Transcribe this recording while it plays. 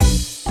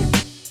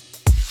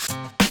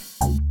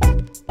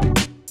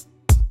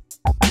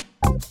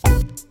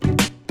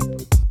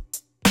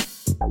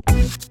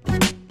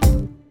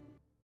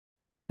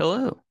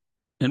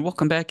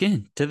welcome back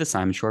in to the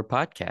Simon Short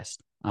podcast.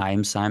 I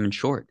am Simon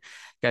Short.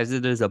 Guys,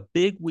 it is a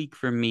big week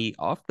for me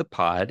off the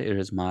pod. It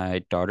is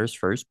my daughter's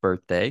first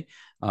birthday.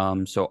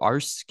 So our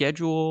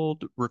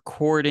scheduled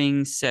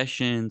recording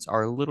sessions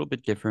are a little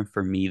bit different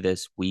for me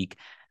this week.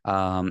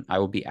 I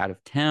will be out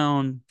of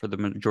town for the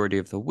majority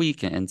of the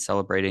week and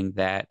celebrating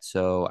that.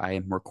 So I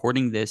am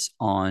recording this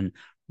on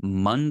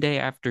Monday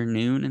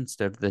afternoon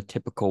instead of the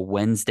typical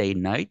Wednesday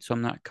night. So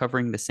I'm not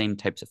covering the same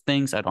types of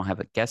things. I don't have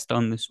a guest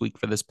on this week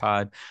for this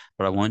pod,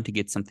 but I wanted to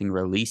get something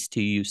released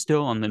to you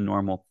still on the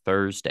normal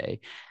Thursday.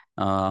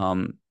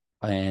 Um,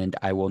 and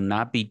I will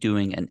not be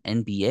doing an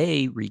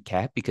NBA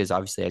recap because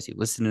obviously, as you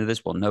listen to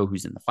this, we'll know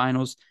who's in the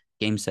finals.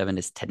 Game seven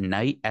is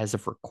tonight as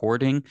of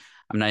recording.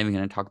 I'm not even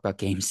going to talk about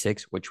game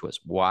six, which was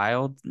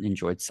wild.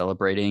 Enjoyed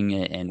celebrating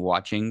and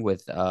watching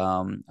with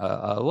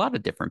a lot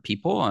of different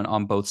people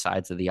on both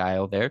sides of the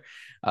aisle there.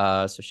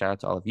 So shout out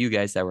to all of you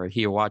guys that were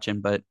here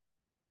watching. But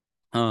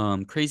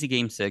crazy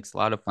game six, a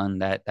lot of fun.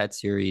 That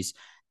series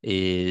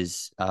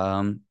is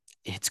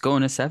it's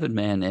going to seven,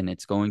 man, and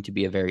it's going to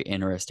be a very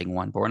interesting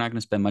one. But we're not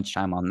going to spend much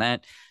time on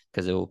that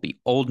because it will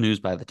be old news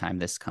by the time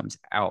this comes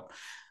out.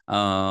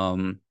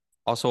 Um,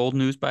 Also old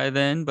news by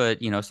then, but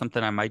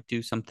something I might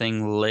do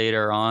something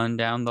later on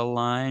down the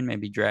line,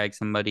 maybe drag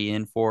somebody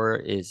in for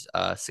is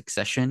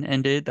Succession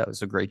ended. That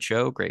was a great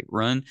show, great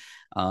run.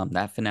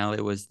 That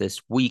finale was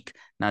this week.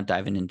 Not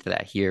diving into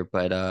that here,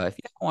 but if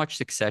you haven't watched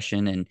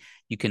Succession and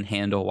you can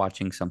handle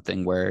watching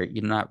something where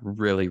you're not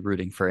really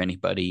rooting for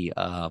anybody,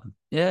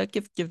 yeah,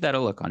 give that a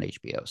look on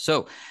HBO.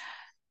 So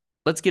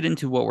let's get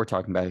into what we're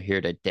talking about here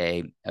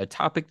today. A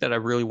topic that I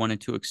really wanted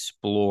to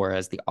explore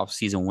as the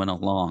offseason went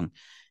along,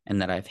 and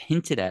that I've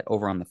hinted at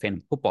over on the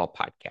Phantom Football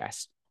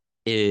podcast,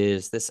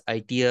 is this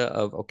idea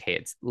of okay,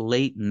 it's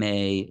late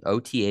May,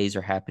 OTAs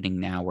are happening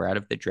now. We're out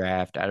of the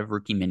draft, out of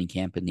rookie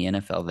minicamp in the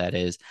NFL, that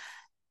is.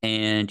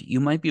 And you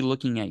might be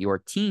looking at your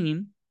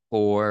team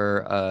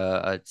or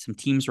some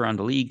teams around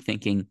the league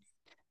thinking,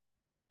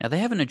 now they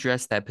haven't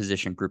addressed that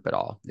position group at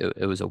all.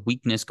 It was a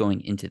weakness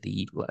going into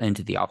the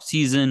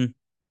offseason,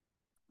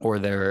 or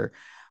there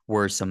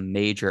were some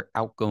major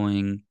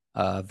outgoing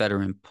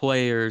veteran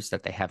players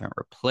that they haven't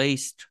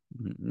replaced,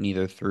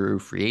 neither through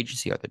free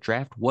agency or the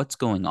draft. What's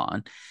going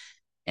on?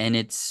 And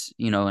it's,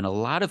 in a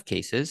lot of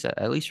cases,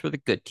 at least for the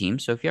good team.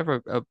 So if you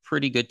have a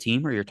pretty good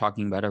team, or you're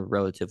talking about a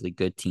relatively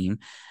good team,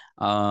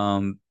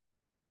 um,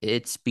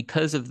 it's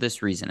because of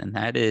this reason. And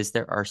that is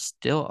there are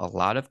still a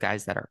lot of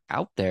guys that are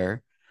out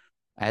there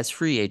as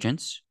free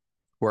agents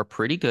who are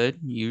pretty good,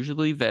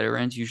 usually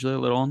veterans, usually a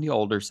little on the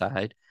older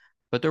side,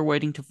 but they're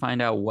waiting to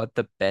find out what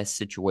the best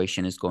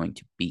situation is going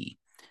to be.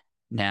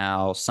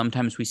 Now,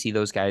 sometimes we see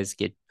those guys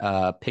get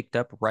picked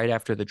up right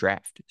after the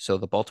draft. So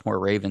the Baltimore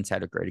Ravens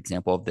had a great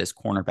example of this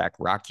cornerback,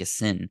 Rock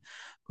Ya-Sin,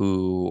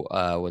 who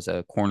was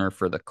a corner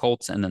for the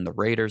Colts and then the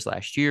Raiders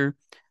last year.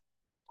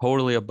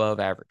 Totally above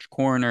average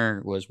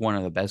corner, was one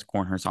of the best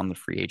corners on the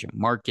free agent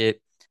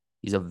market.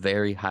 He's a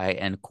very high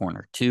end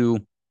corner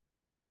too.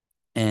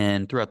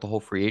 And throughout the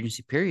whole free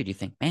agency period, you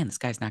think, man, this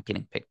guy's not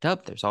getting picked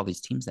up. There's all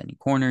these teams that need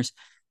corners.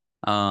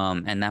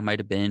 And that might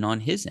have been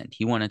on his end.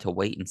 He wanted to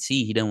wait and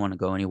see. He didn't want to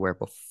go anywhere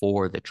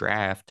before the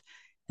draft.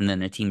 And then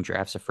the team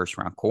drafts a first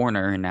round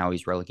corner, and now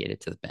he's relegated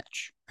to the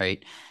bench,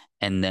 right?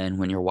 And then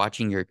when you're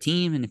watching your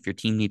team, and if your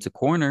team needs a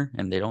corner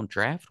and they don't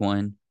draft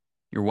one,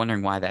 you're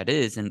wondering why that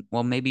is. And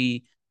well,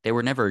 maybe they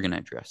were never going to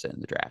address it in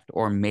the draft,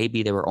 or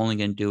maybe they were only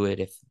going to do it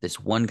if this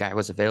one guy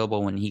was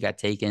available when he got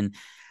taken.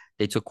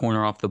 They took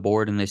corner off the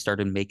board and they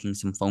started making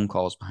some phone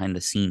calls behind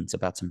the scenes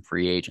about some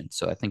free agents.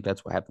 So I think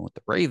that's what happened with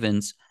the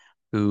Ravens,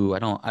 who I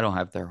don't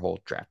have their whole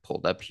draft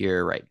pulled up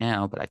here right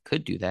now, but I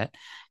could do that.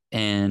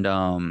 And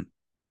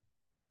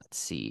let's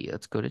see,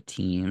 let's go to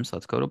teams.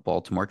 Let's go to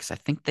Baltimore because I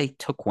think they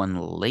took one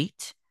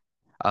late.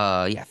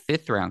 Yeah,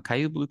 fifth round,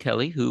 Caillou Blue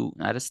Kelly, who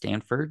out of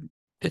Stanford,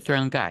 fifth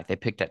round guy. They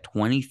picked at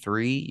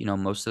 23.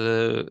 Most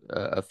of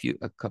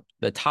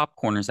the top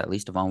corners, at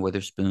least Devon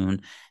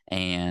Witherspoon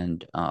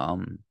and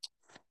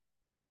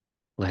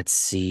let's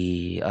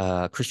see.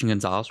 Christian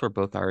Gonzalez were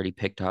both already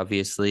picked,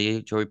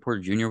 obviously. Joey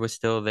Porter Jr. was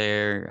still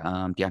there.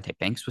 Deontay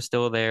Banks was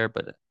still there,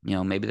 but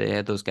maybe they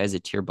had those guys a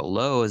tier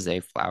below, as Zay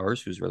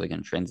Flowers, who's really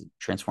going to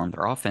transform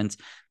their offense.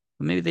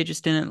 But maybe they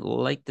just didn't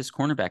like this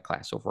cornerback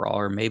class overall,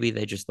 or maybe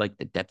they just liked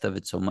the depth of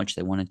it so much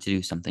they wanted to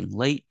do something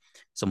late,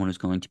 someone who's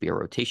going to be a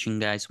rotation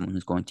guy, someone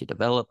who's going to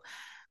develop.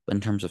 But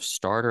in terms of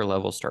starter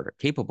level, starter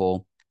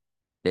capable,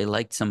 they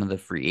liked some of the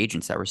free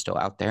agents that were still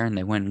out there, and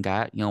they went and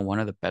got, one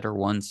of the better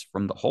ones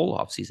from the whole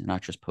offseason,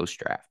 not just post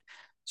draft.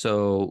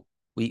 So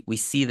we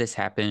see this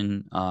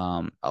happen.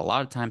 A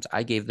lot of times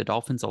I gave the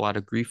Dolphins a lot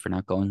of grief for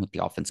not going with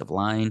the offensive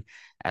line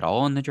at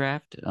all in the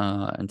draft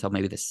until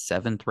maybe the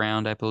seventh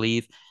round, I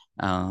believe.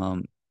 Let's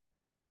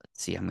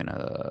see, I'm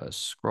gonna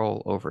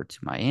scroll over to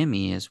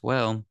Miami as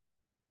well.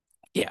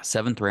 Yeah,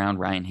 seventh round,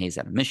 Ryan Hayes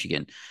out of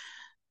Michigan,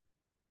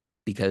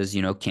 because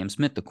Cam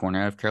Smith, the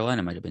corner out of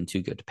Carolina, might have been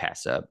too good to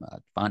pass up.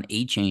 Von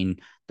Achane,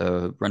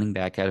 the running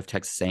back out of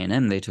Texas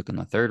A&M, they took in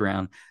the third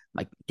round.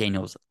 Like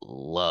Daniels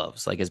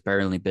has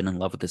barely been in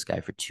love with this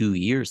guy for 2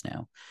 years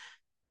now.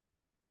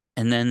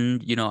 And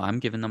then, I'm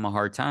giving them a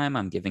hard time.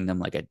 I'm giving them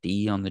like a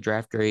D on the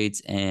draft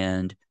grades.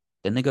 And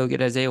then they go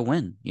get Isaiah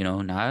Wynn,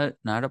 not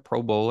a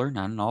pro bowler,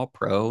 not an all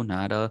pro,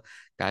 not a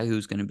guy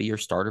who's going to be your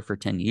starter for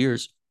 10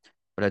 years,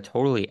 but a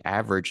totally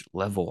average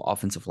level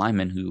offensive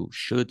lineman who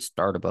should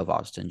start above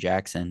Austin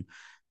Jackson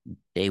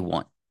day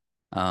one.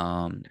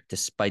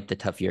 Despite the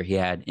tough year he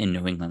had in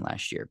New England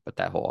last year, but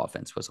that whole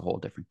offense was a whole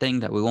different thing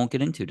that we won't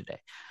get into today.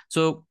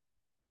 So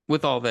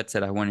with all that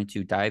said, I wanted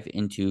to dive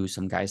into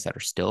some guys that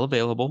are still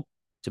available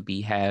to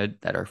be had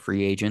that are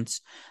free agents.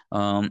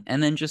 And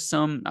then just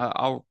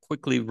I'll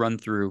quickly run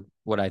through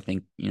what I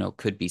think,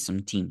 could be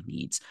some team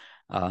needs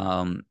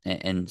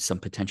and some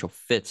potential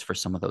fits for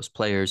some of those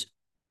players.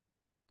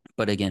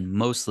 But again,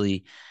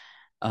 mostly,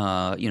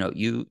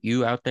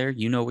 you out there,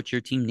 what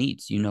your team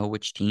needs. You know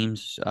which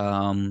teams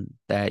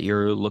that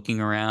you're looking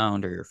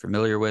around or you're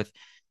familiar with.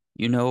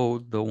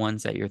 The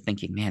ones that you're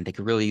thinking, man, they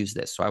could really use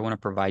this. So I want to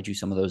provide you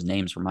some of those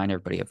names, remind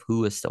everybody of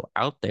who is still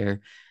out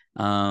there.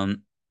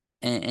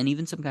 And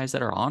even some guys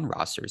that are on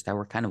rosters that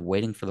we're kind of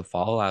waiting for the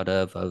fallout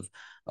of,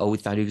 oh, we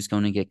thought he was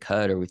going to get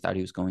cut or we thought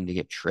he was going to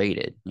get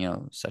traded,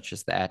 such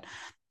as that.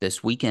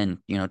 This weekend,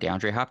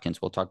 DeAndre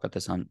Hopkins, we'll talk about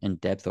this in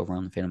depth over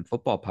on the Phantom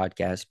Football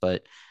podcast,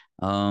 but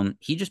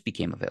he just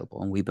became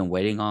available and we've been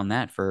waiting on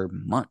that for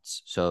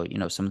months. So,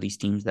 some of these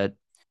teams that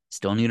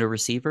still need a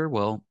receiver,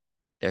 well,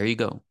 there you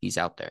go. He's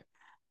out there.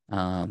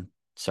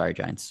 Sorry,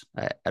 Giants.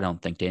 I don't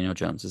think Daniel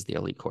Jones is the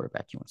elite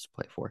quarterback he wants to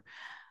play for.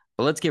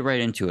 But let's get right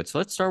into it. So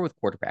let's start with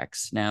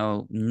quarterbacks.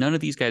 Now, none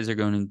of these guys are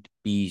going to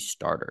be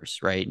starters,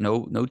 right?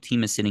 No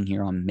team is sitting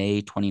here on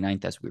May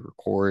 29th as we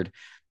record,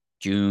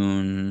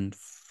 June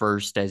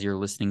 1st as you're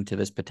listening to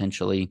this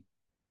potentially,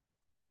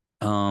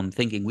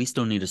 thinking we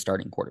still need a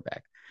starting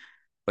quarterback.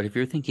 But if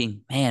you're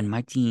thinking, man,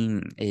 my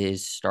team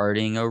is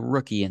starting a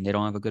rookie and they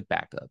don't have a good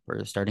backup,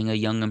 or starting a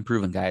young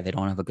improving guy, they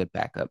don't have a good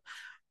backup,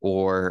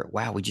 or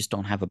wow, we just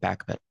don't have a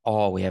backup at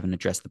all. We haven't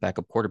addressed the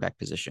backup quarterback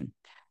position.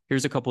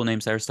 Here's a couple of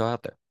names that are still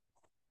out there.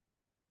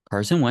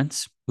 Carson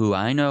Wentz, who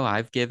I know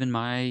I've given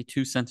my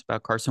 2 cents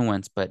about Carson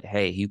Wentz, but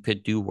hey, you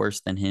could do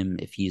worse than him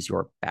if he's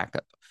your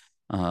backup.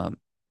 Um,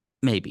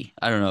 Maybe.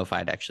 I don't know if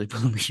I'd actually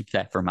believe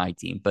that for my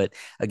team. But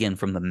again,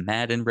 from the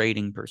Madden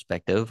rating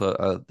perspective,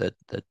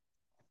 the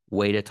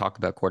way to talk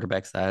about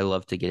quarterbacks that I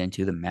love to get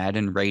into, the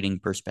Madden rating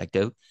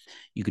perspective,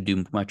 you could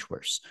do much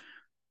worse.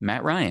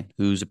 Matt Ryan,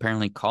 who's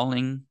apparently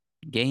calling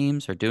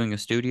games or doing a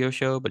studio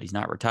show, but he's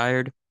not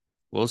retired.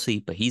 We'll see,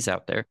 but he's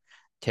out there.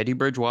 Teddy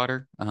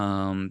Bridgewater,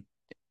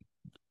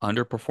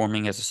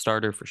 underperforming as a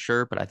starter for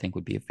sure, but I think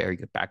would be a very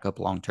good backup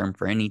long term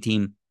for any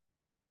team.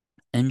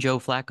 And Joe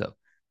Flacco,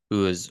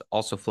 who is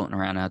also floating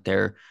around out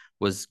there,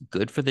 was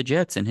good for the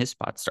Jets in his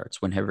spot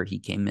starts whenever he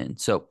came in.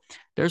 So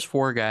there's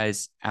 4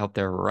 guys out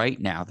there right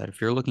now that if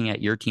you're looking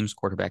at your team's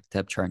quarterback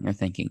depth chart and you're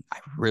thinking, I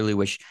really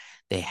wish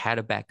they had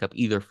a backup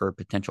either for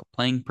potential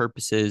playing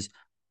purposes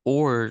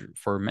or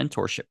for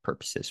mentorship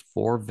purposes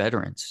for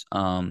veterans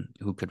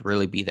who could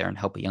really be there and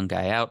help a young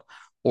guy out,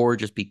 or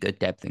just be good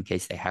depth in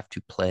case they have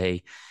to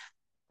play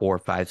 4,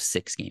 5,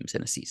 6 games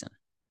in a season.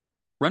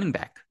 Running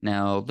back.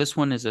 Now, this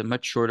one is a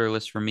much shorter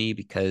list for me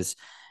because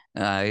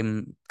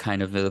I'm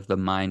kind of the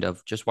mind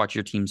of just watch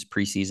your team's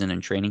preseason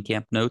and training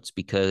camp notes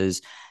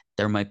because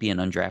there might be an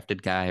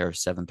undrafted guy or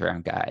 7th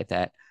round guy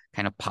that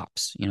kind of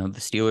pops. The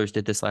Steelers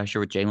did this last year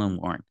with Jaylen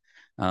Warren.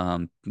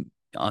 Um,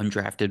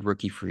 Undrafted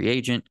rookie free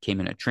agent, came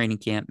in a training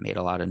camp, made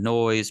a lot of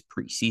noise,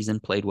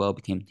 preseason, played well,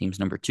 became the team's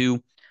number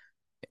 2,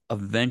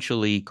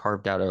 eventually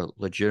carved out a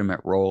legitimate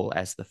role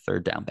as the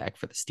 3rd down back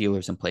for the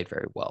Steelers and played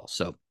very well.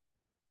 So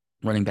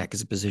running back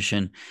is a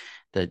position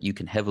that you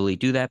can heavily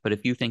do that. But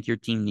if you think your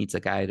team needs a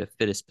guy to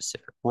fit a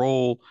specific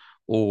role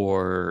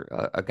or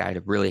a guy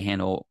to really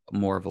handle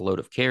more of a load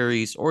of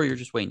carries, or you're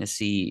just waiting to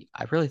see,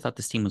 I really thought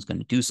this team was going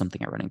to do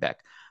something at running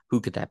back.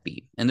 Who could that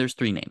be? And there's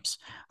 3 names.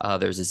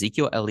 There's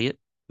Ezekiel Elliott,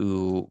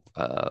 who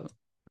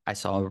I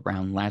saw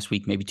around last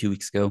week, maybe 2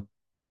 weeks ago,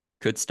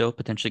 could still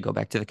potentially go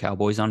back to the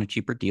Cowboys on a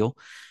cheaper deal.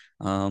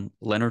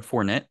 Leonard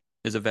Fournette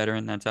is a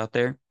veteran that's out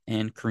there,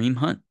 and Kareem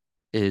Hunt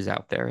is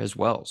out there as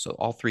well. So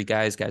all 3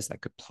 guys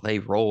that could play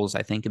roles,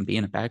 I think, and be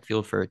in a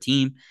backfield for a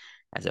team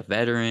as a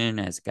veteran,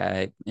 as a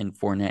guy in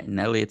Fournette and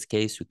Elliott's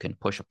case who can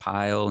push a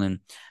pile and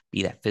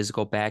be that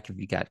physical back if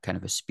you got kind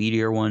of a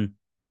speedier one.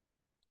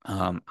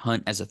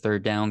 Hunt as a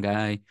 3rd down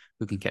guy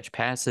who can catch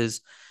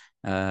passes.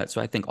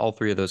 So I think all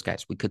 3 of those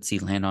guys we could see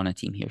land on a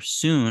team here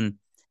soon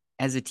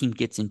as a team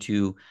gets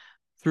into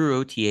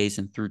through OTAs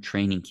and through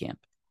training camp.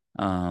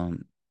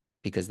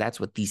 Because that's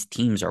what these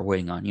teams are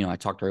waiting on. I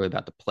talked earlier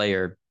about the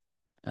player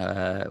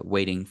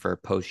waiting for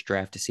post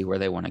draft to see where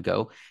they want to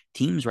go.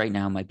 Teams right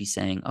now might be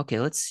saying, okay,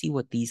 let's see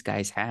what these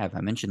guys have.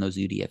 I mentioned those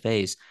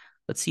UDFAs.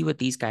 Let's see what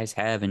these guys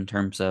have in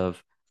terms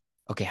of,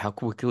 okay, how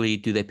quickly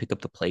do they pick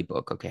up the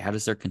playbook? Okay, how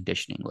does their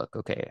conditioning look?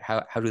 Okay,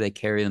 how do they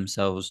carry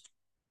themselves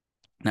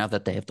now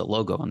that they have the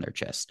logo on their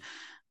chest?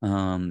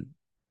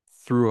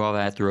 Through all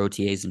that, through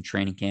OTAs and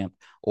training camp,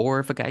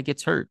 or if a guy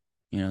gets hurt,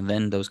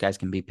 then those guys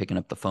can be picking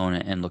up the phone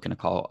and looking to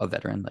call a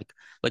veteran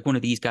like one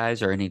of these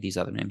guys or any of these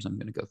other names I'm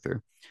going to go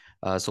through.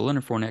 So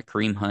Leonard Fournette,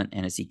 Kareem Hunt,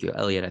 and Ezekiel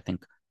Elliott, I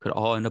think, could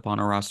all end up on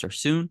a roster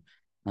soon.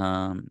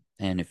 And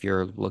if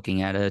you're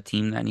looking at a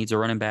team that needs a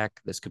running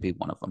back, this could be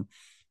one of them.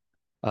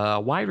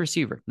 Wide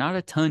receiver, not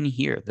a ton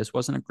here. This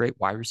wasn't a great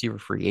wide receiver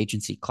free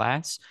agency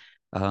class,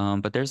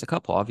 but there's a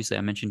couple. Obviously,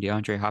 I mentioned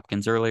DeAndre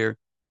Hopkins earlier.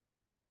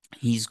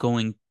 He's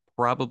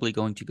probably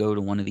going to go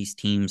to one of these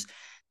teams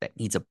that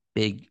needs a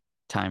big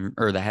time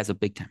or that has a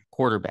big time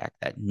quarterback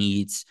that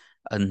needs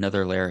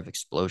another layer of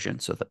explosion.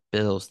 So the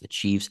Bills, the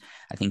Chiefs,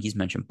 I think he's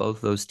mentioned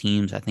both those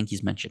teams. I think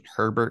he's mentioned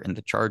Herbert and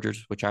the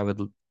Chargers, which I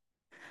would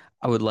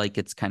like.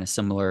 It's kind of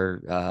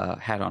similar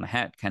hat on a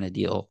hat kind of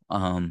deal.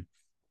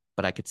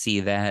 But I could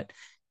see that.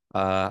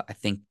 I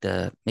think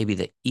maybe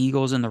the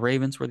Eagles and the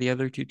Ravens were the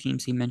other two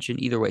teams he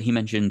mentioned. Either way, he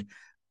mentioned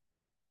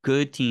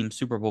good team,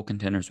 Super Bowl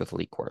contenders with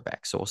elite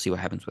quarterbacks. So we'll see what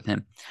happens with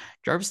him.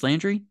 Jarvis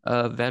Landry,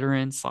 a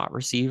veteran slot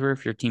receiver.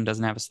 If your team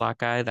doesn't have a slot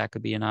guy, that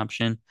could be an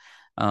option.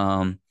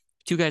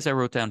 Two guys I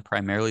wrote down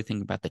primarily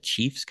thinking about the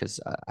Chiefs because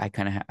I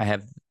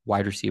have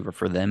wide receiver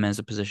for them as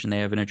a position they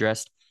haven't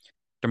addressed.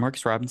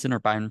 Demarcus Robinson or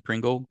Byron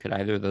Pringle, could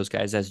either of those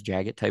guys as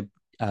gadget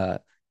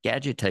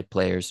type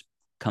players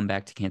come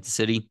back to Kansas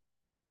City?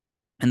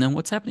 And then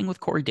what's happening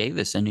with Corey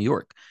Davis in New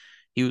York?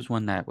 He was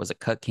one that was a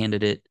cut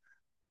candidate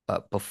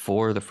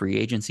before the free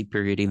agency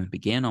period even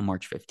began on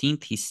March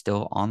 15th. He's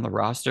still on the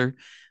roster.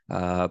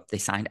 They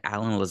signed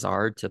Alan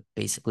Lazard to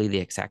basically the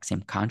exact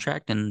same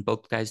contract, and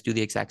both guys do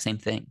the exact same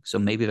thing. So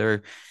maybe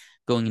they're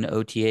going into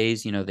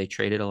OTAs. They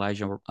traded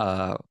Elijah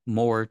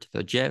Moore to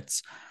the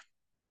Jets.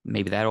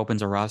 Maybe that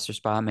opens a roster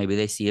spot. Maybe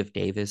they see if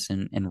Davis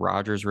and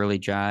Rodgers really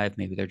jive.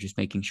 Maybe they're just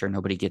making sure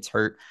nobody gets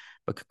hurt.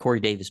 But could Corey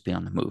Davis be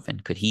on the move?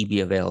 And could he be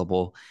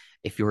available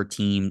if your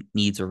team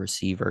needs a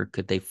receiver?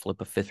 Could they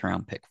flip a fifth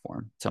round pick for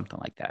him? Something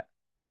like that.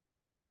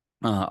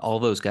 All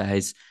those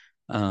guys,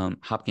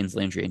 Hopkins,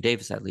 Landry, and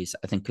Davis, at least,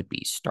 I think could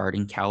be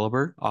starting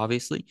caliber,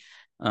 obviously.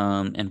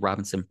 And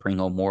Robinson,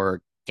 Pringle,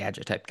 more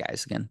gadget type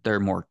guys. Again, they're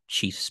more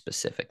Chiefs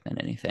specific than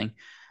anything.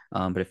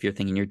 But if you're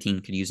thinking your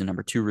team could use a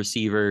number two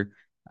receiver,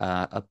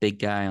 a big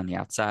guy on the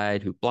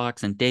outside who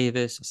blocks in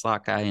Davis, a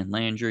slot guy in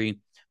Landry,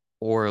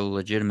 or a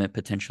legitimate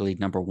potentially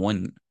number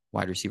one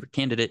wide receiver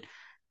candidate,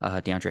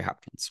 DeAndre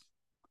Hopkins.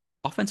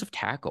 Offensive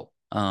tackle.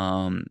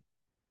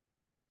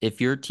 If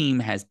your team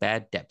has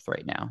bad depth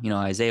right now,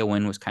 Isaiah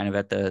Wynn was kind of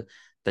at the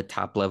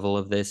top level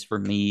of this for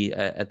me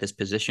at this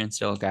position.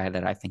 Still a guy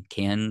that I think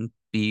can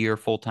be your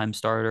full-time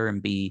starter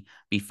and be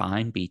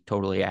fine, be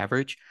totally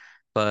average.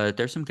 But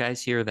there's some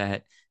guys here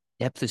that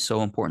depth is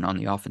so important on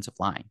the offensive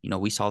line.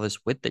 We saw this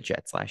with the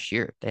Jets last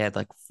year. They had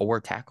like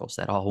 4 tackles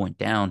that all went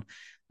down.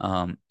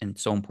 And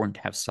it's so important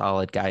to have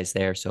solid guys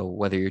there. So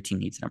whether your team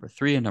needs number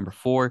 3 and number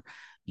 4,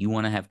 you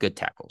want to have good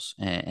tackles.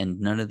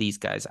 And none of these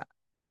guys,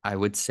 I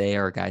would say,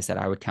 are guys that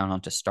I would count on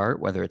to start,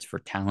 whether it's for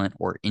talent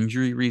or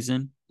injury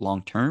reason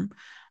long term.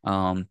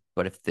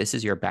 But if this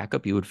is your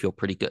backup, you would feel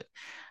pretty good.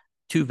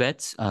 2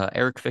 vets,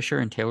 Eric Fisher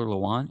and Taylor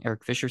Lewan.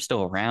 Eric Fisher's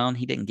still around.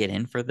 He didn't get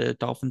in for the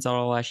Dolphins at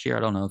all last year. I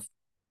don't know if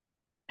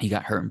he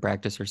got hurt in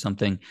practice or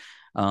something.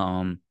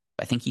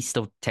 I think he's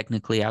still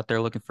technically out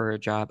there looking for a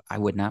job. I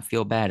would not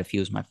feel bad if he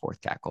was my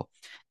 4th tackle.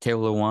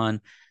 Taylor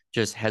Lewan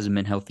just hasn't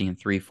been healthy in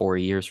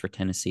 3-4 years for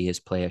Tennessee. His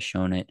play has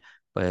shown it.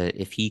 But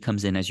if he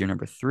comes in as your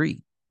number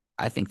 3,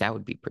 I think that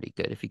would be pretty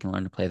good if he can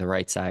learn to play the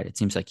right side. It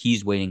seems like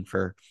he's waiting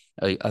for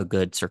a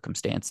good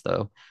circumstance,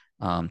 though,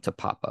 to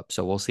pop up.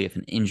 So we'll see if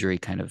an injury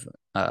kind of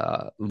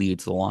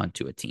leads Lewan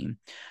to a team.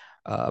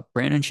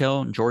 Brandon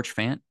Shell and George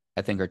Fant,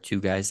 I think, are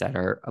 2 guys that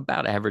are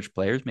about average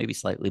players, maybe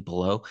slightly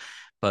below,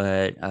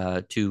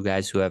 but 2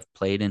 guys who have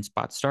played in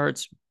spot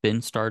starts,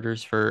 been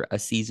starters for a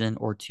season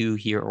or 2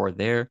 here or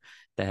there,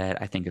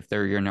 that I think if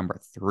they're your number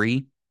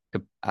 3,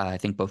 I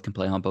think both can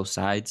play on both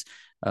sides.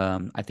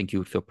 I think you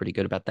would feel pretty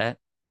good about that.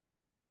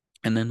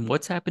 And then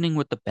what's happening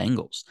with the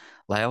Bengals?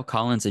 Lyle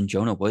Collins and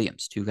Jonah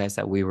Williams, 2 guys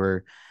that we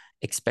were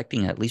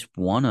expecting at least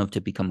one of to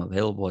become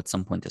available at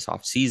some point this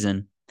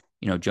offseason.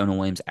 Jonah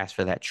Williams asked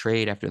for that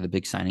trade after the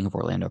big signing of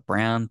Orlando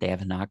Brown. They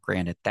have not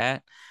granted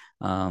that.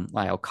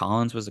 Lyle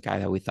Collins was a guy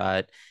that we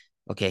thought,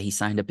 okay, he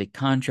signed a big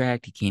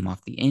contract. He came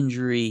off the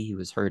injury. He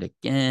was hurt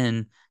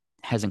again.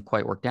 Hasn't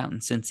quite worked out in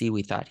Cincy.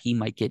 We thought he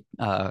might get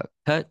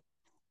cut,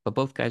 but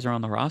both guys are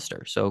on the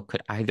roster. So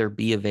could either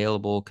be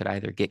available, could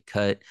either get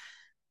cut.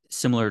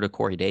 Similar to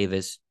Corey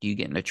Davis, do you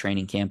get into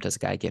training camp? Does a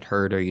guy get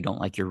hurt or you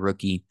don't like your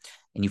rookie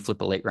and you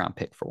flip a late round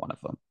pick for one of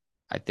them?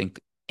 I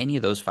think any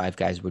of those 5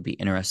 guys would be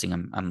interesting.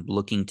 I'm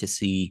looking to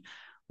see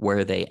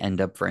where they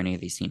end up for any of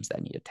these teams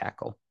that need a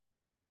tackle.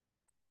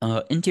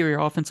 Interior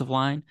offensive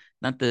line,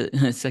 not the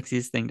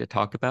sexiest thing to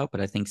talk about, but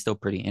I think still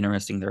pretty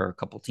interesting. There are a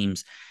couple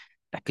teams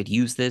that could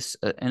use this,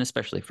 and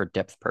especially for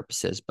depth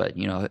purposes. But,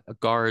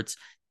 guards,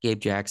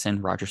 Gabe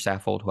Jackson, Roger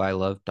Saffold, who I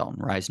love,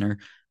 Dalton Reisner,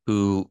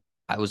 who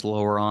I was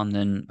lower on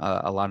than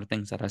a lot of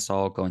things that I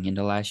saw going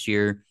into last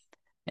year.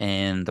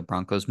 And the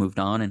Broncos moved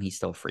on, and he's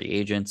still a free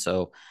agent.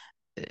 So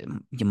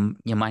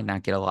you might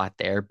not get a lot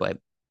there, but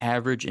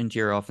average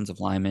interior offensive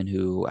lineman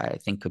who I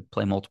think could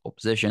play multiple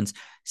positions,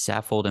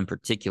 Saffold in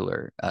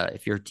particular,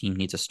 if your team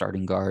needs a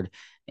starting guard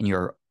and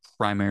you're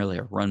primarily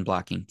a run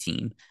blocking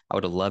team. I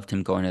would have loved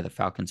him going to the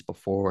Falcons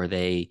before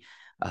they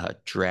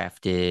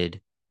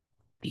drafted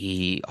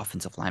the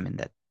offensive lineman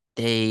that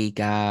they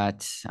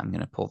got. I'm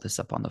going to pull this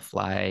up on the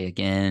fly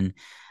again.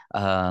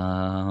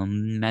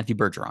 Matthew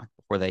Bergeron.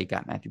 Before they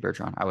got Matthew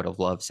Bergeron, I would have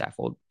loved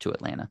Saffold to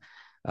Atlanta.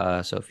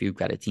 So if you've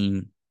got a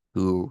team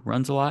who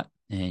runs a lot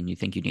and you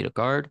think you need a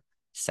guard,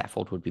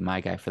 Saffold would be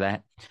my guy for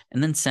that.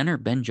 And then center,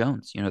 Ben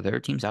Jones. There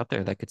are teams out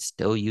there that could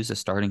still use a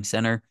starting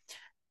center.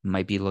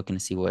 Might be looking to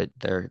see what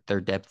their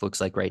depth looks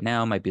like right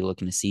now. Might be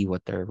looking to see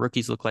what their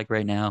rookies look like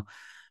right now.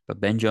 But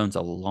Ben Jones,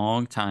 a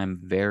long time,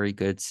 very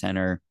good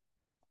center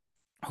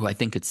who I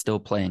think could still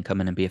play and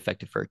come in and be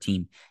effective for a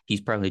team. He's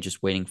probably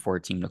just waiting for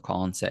a team to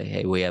call and say,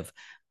 "Hey, we have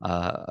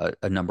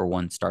a number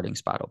one starting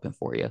spot open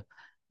for you."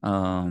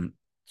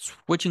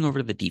 Switching over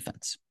to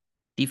the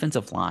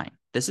defensive line.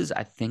 This is,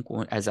 I think,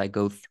 as I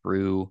go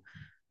through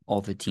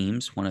all the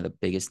teams, one of the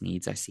biggest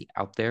needs I see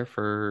out there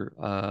for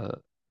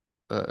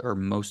or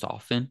most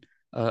often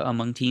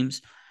among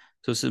teams.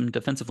 So some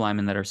defensive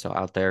linemen that are still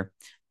out there: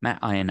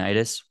 Matt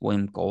Ioannidis,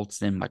 William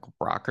Goldston, Michael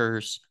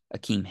Brockers,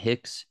 Akeem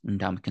Hicks,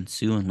 Ndamukong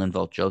Suh, and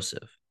Linval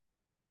Joseph.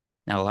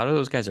 Now, a lot of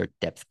those guys are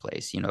depth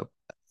plays.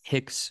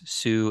 Hicks,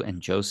 Sue, and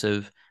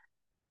Joseph.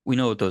 We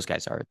know what those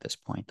guys are at this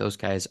point. Those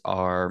guys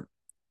are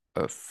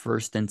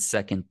first and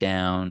second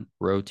down,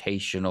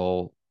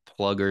 rotational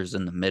pluggers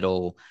in the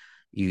middle.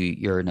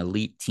 You're an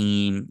elite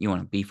team. You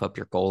want to beef up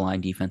your goal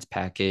line defense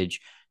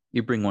package.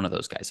 You bring one of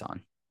those guys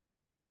on.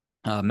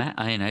 Matt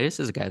Ioannidis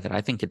is a guy that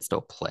I think could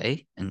still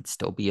play and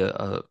still be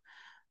a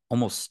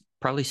almost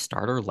probably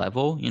starter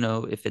level,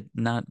 if it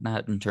not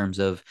in terms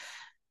of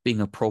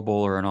being a Pro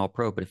Bowl or an All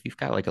Pro, but if you've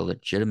got like a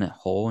legitimate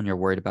hole and you're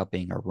worried about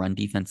being a run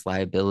defense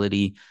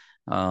liability,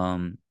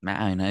 Matt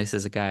Ioannidis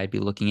is a guy I'd be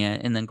looking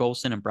at. And then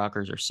Golston and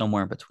Brockers are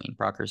somewhere in between.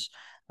 Brockers,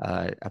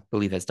 I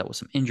believe, has dealt with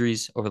some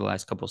injuries over the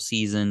last couple of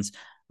seasons.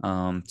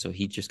 So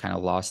he just kind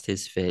of lost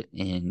his fit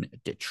in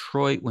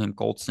Detroit. William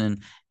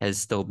Golston has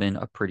still been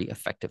a pretty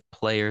effective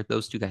player.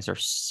 Those two guys are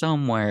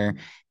somewhere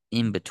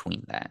in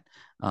between that.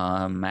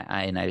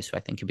 Ioannidis, who I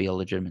think could be a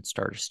legitimate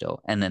starter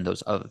still. And then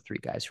those other three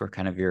guys who are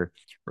kind of your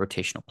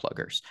rotational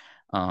pluggers.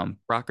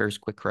 Brockers,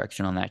 quick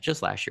correction on that,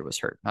 just last year was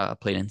hurt.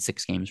 Played in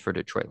 6 games for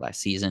Detroit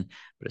last season,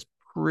 but has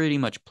pretty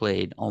much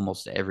played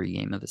almost every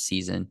game of the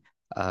season,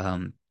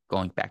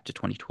 going back to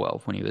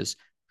 2012 when he was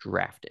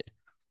drafted.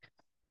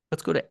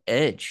 Let's go to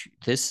edge.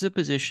 This is a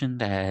position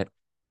that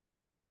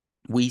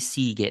we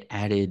see get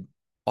added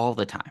all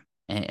the time.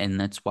 And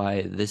that's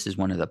why this is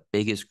one of the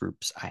biggest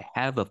groups I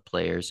have of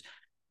players,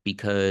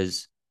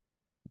 because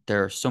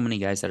there are so many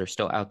guys that are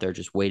still out there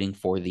just waiting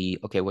for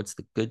okay, what's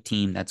the good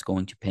team that's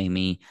going to pay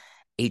me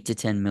 $8 to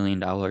 $10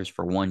 million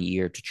for 1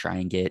 year to try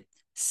and get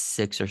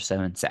 6 or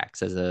 7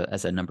 sacks as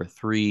a number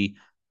 3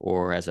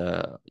 or as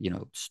a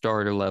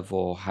starter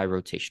level high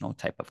rotational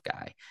type of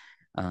guy,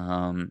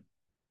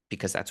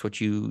 because that's what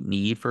you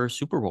need for a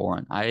Super Bowl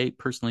run. I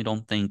personally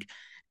don't think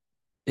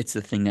it's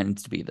the thing that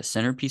needs to be the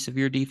centerpiece of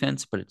your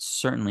defense, but it's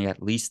certainly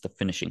at least the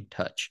finishing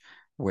touch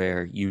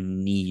where you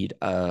need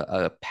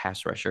a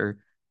pass rusher,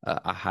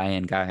 a high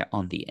end guy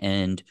on the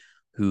end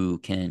who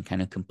can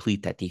kind of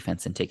complete that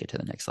defense and take it to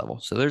the next level.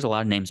 So there's a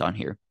lot of names on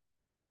here.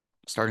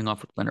 Starting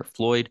off with Leonard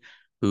Floyd,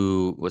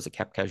 who was a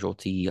cap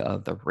casualty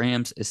of the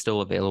Rams, is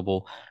still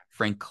available.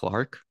 Frank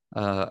Clark,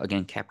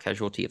 again, cap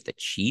casualty of the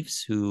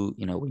Chiefs, who,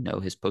 we know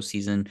his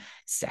postseason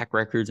sack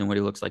records and what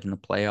he looks like in the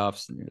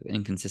playoffs.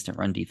 Inconsistent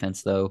run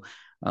defense, though.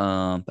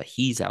 But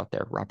he's out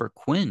there. Robert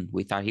Quinn,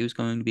 we thought he was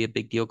going to be a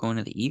big deal going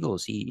to the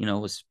Eagles. He,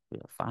 was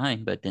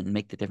fine, but didn't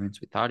make the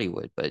difference we thought he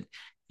would. But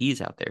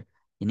he's out there.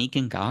 Yannick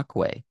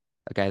Ngakoue,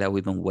 a guy that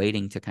we've been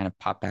waiting to kind of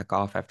pop back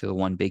off after the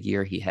one big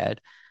year he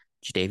had.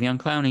 Jadeveon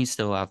Clowney's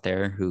still out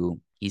there, who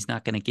he's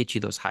not going to get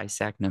you those high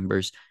sack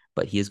numbers,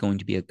 but he is going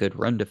to be a good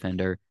run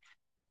defender.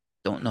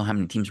 Don't know how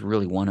many teams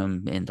really want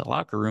him in the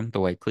locker room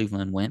the way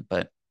Cleveland went,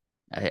 but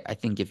I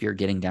think if you're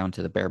getting down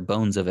to the bare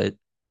bones of it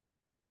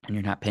and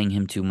you're not paying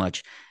him too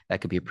much,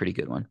 that could be a pretty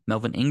good one.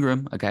 Melvin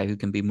Ingram, a guy who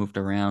can be moved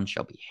around.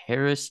 Shelby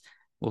Harris,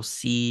 we'll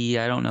see.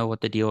 I don't know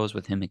what the deal is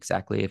with him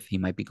exactly, if he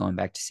might be going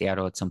back to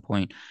Seattle at some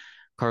point.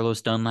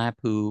 Carlos Dunlap,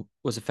 who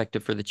was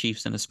effective for the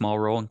Chiefs in a small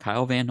role, and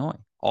Kyle Van Noy.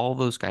 All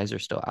those guys are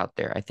still out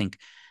there. I think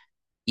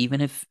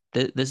even if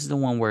this is the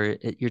one where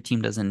your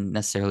team doesn't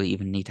necessarily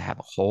even need to have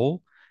a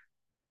hole,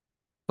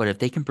 but if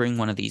they can bring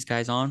one of these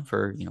guys on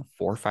for, $4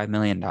 or $5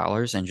 million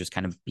and just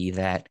kind of be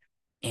that,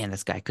 and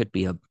this guy could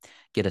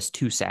get us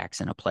 2 sacks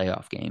in a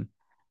playoff game.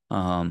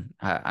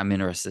 I'm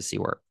interested to see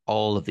where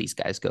all of these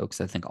guys go,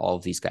 because I think all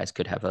of these guys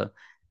could have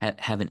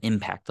an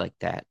impact like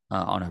that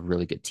on a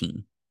really good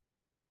team.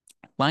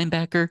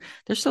 Linebacker,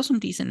 there's still some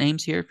decent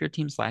names here if your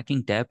team's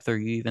lacking depth, or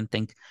you even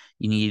think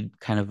you need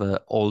kind of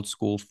a old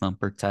school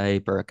thumper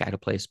type or a guy to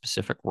play a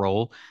specific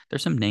role.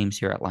 There's some names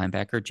here at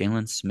linebacker: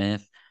 Jalen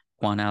Smith,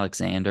 Quan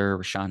Alexander,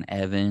 Rashaan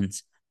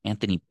Evans,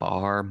 Anthony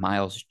Barr,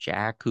 Miles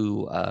Jack,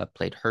 who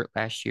played hurt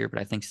last year, but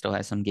I think still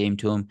has some game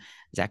to him,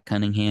 Zach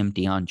Cunningham,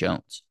 Deion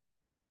Jones.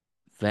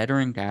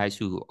 Veteran guys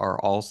who are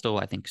all still,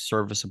 I think,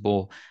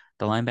 serviceable.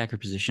 The linebacker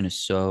position is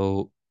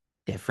so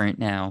different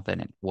now than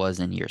it was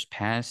in years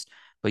past,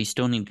 but you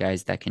still need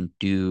guys that can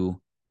do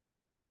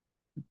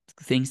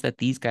things that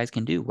these guys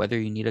can do, whether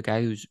you need a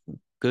guy who's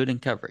good in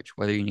coverage,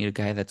 whether you need a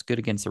guy that's good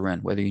against the run,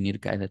 whether you need a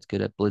guy that's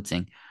good at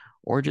blitzing,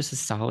 or just a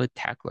solid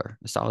tackler,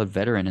 a solid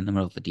veteran in the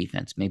middle of the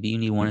defense. Maybe you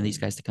need one of these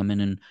guys to come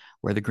in and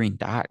wear the green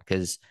dot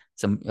because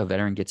a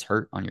veteran gets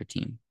hurt on your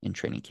team in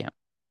training camp.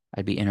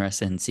 I'd be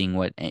interested in seeing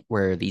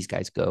where these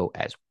guys go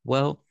as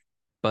well,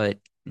 but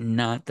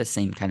not the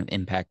same kind of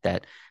impact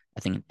that I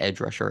think an edge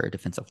rusher or a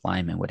defensive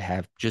lineman would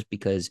have, just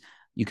because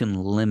you can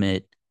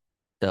limit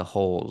the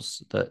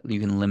holes, you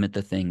can limit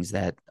the things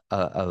that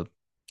a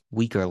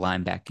weaker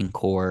linebacking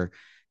core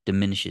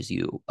diminishes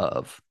you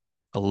of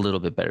a little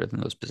bit better than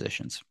those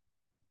positions.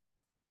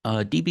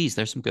 DBs,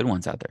 there's some good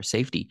ones out there.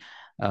 Safety,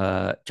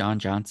 John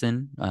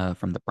Johnson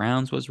from the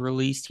Browns was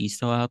released. He's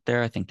still out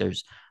there. I think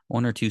there's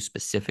one or two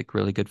specific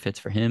really good fits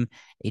for him.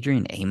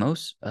 Adrian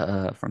Amos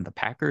from the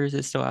Packers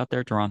is still out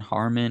there. Teron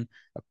Harmon,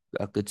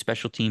 a good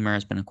special teamer,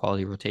 has been a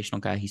quality rotational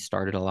guy. He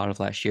started a lot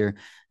of last year.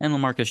 And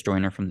Lamarcus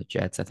Joyner from the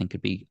Jets, I think,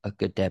 could be a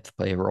good depth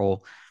play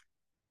role.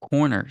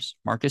 Corners,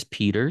 Marcus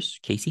Peters,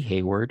 Casey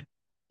Hayward,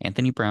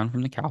 Anthony Brown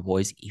from the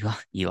Cowboys,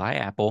 Eli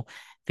Apple,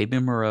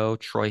 Fabian Moreau,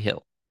 Troy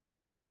Hill.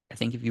 I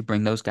think if you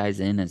bring those guys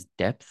in as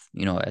depth,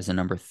 as a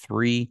number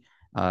three,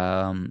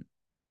 cornerback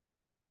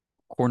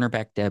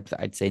depth,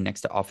 I'd say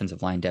next to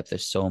offensive line depth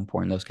is so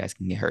important. Those guys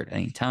can get hurt at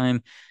any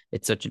time.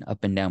 It's such an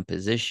up and down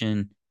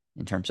position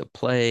in terms of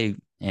play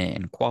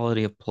and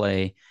quality of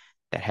play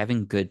that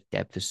having good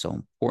depth is so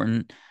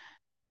important.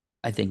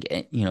 I think,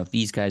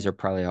 these guys are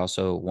probably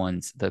also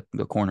ones, the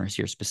corners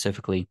here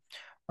specifically,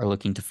 are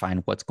looking to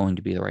find what's going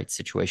to be the right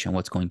situation,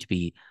 what's going to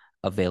be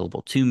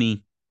available to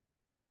me.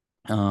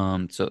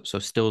 So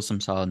still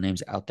some solid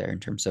names out there in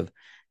terms of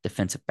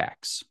defensive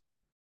backs.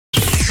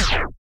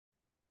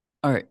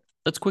 All right,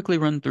 let's quickly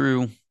run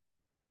through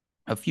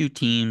a few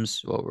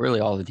teams, well, really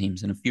all the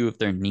teams and a few of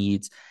their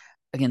needs.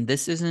 Again,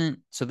 this isn't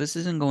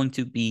going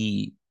to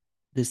be,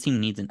 this team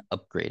needs an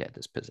upgrade at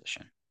this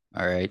position.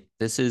 All right.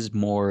 This is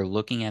more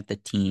looking at the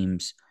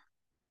teams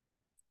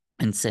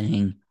and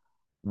saying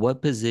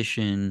what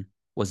position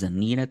was a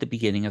need at the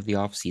beginning of the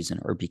offseason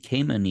or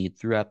became a need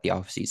throughout the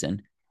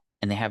offseason,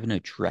 and they haven't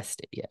addressed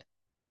it yet.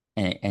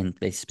 And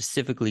they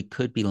specifically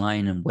could be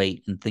lying in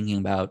wait and thinking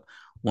about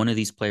one of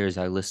these players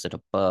I listed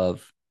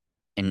above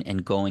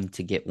and going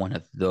to get one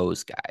of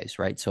those guys,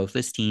 right? So if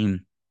this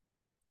team,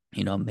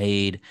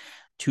 made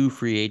two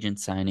free agent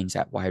signings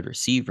at wide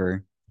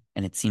receiver,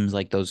 and it seems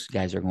like those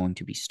guys are going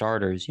to be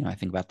starters, I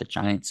think about the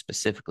Giants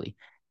specifically.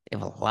 They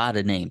have a lot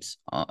of names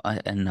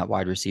in that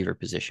wide receiver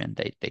position.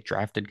 They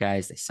drafted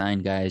guys, they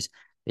signed guys,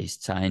 they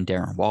signed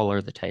Darren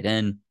Waller, the tight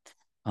end.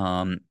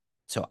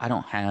 So I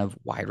don't have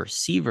wide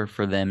receiver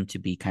for them to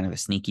be kind of a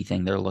sneaky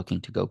thing they're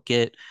looking to go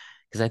get,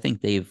 because I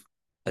think they've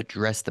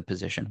addressed the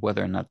position.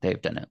 Whether or not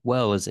they've done it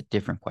well is a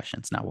different question.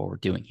 It's not what we're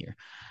doing here.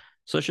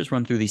 So let's just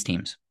run through these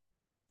teams.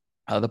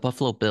 The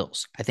Buffalo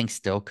Bills, I think,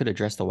 still could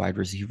address the wide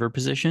receiver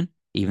position,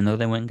 even though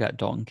they went and got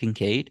Dalton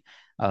Kincaid.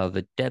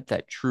 The depth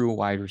at true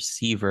wide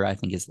receiver, I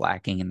think, is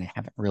lacking, and they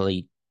haven't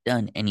really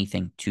done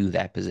anything to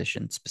that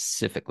position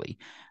specifically.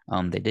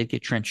 They did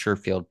get Trent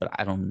Sherfield, but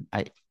I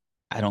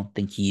don't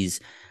think he's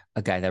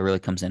a guy that really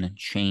comes in and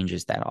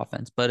changes that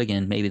offense. But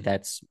again, maybe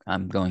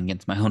I'm going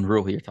against my own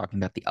rule here, talking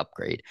about the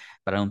upgrade.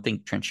 But I don't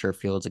think Trent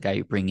Sherfield is a guy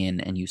you bring in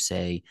and you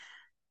say,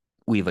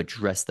 we've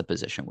addressed the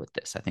position with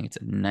this. I think it's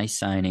a nice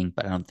signing,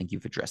 but I don't think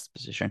you've addressed the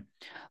position.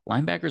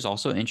 Linebacker is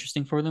also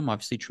interesting for them.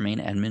 Obviously, Tremaine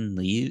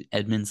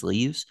Edmunds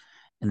leaves,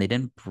 and they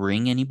didn't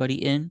bring anybody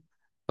in.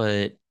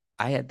 But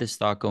I had this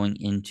thought going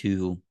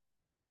into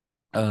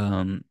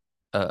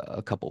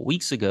a couple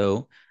weeks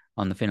ago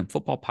on the Phantom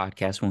Football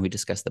podcast when we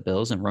discussed the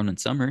Bills, and Ronan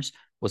Summers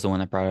was the one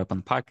that brought it up on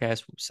the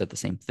podcast, said the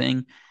same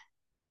thing.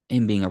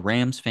 Him being a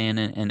Rams fan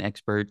and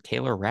expert,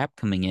 Taylor Rapp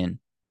coming in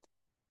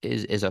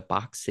is a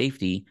box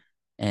safety,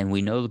 and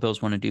we know the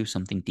Bills want to do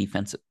something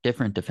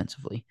different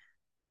defensively.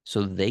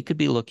 So they could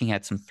be looking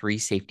at some three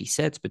safety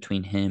sets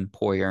between him,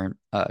 Poyer,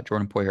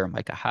 Jordan Poyer, and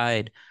Micah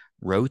Hyde,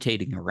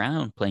 rotating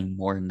around, playing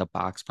more in the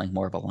box, playing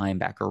more of a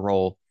linebacker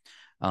role.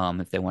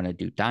 If they want to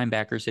do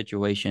dimebacker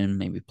situation,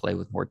 maybe play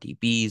with more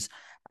DBs,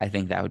 I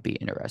think that would be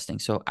interesting.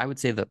 So I would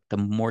say that the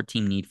more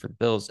team need for the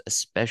Bills,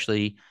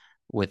 especially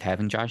with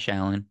having Josh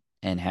Allen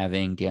and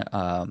having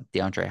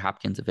DeAndre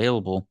Hopkins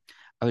available,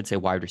 I would say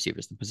wide receiver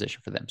is the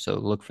position for them. So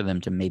look for them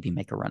to maybe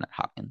make a run at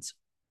Hopkins.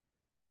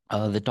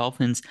 The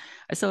Dolphins,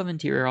 I still have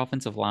interior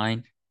offensive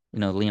line.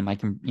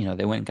 Liam,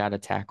 they went and got a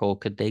tackle.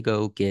 Could they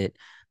go get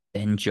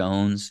Ben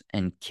Jones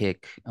and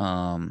kick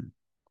the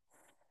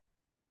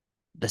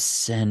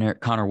center,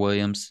 Connor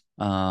Williams,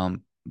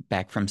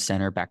 back from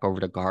center, back over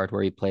to guard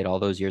where he played all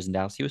those years in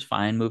Dallas? He was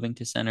fine moving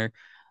to center.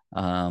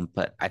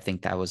 But I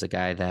think that was a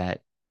guy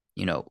that,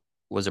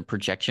 was a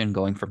projection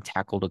going from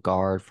tackle to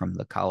guard from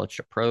the college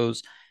to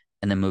pros,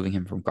 and then moving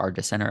him from guard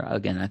to center.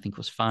 Again, I think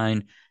was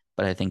fine.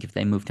 But I think if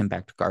they moved him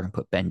back to guard and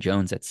put Ben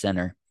Jones at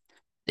center,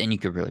 then you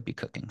could really be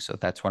cooking. So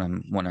that's what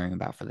I'm wondering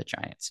about for the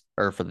Giants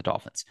or for the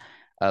Dolphins.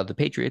 The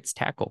Patriots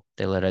tackle.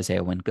 They let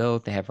Isaiah Wynn go.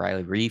 They have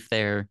Riley Reef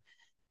there.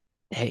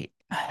 Hey,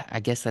 I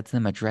guess that's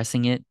them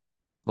addressing it.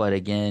 But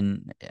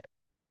again,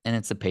 and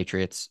it's the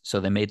Patriots, so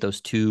they made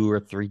those 2 or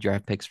 3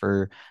 draft picks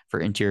for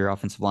interior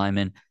offensive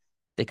linemen.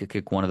 They could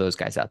kick one of those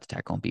guys out to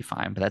tackle and be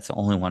fine. But that's the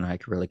only one I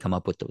could really come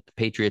up with. The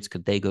Patriots,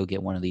 could they go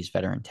get one of these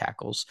veteran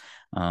tackles,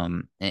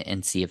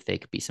 and see if they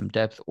could be some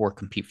depth or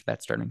compete for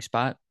that starting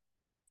spot?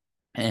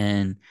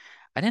 And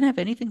I didn't have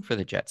anything for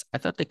the Jets. I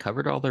thought they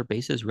covered all their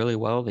bases really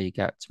well. They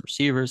got some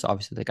receivers.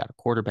 Obviously, they got a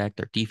quarterback.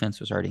 Their defense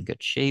was already in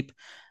good shape.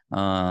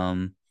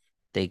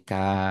 They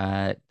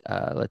got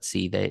let's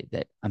see, they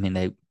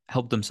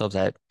helped themselves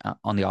at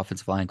on the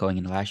offensive line going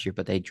into last year,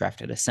 but they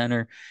drafted a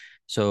center.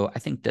 So I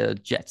think the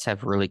Jets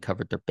have really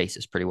covered their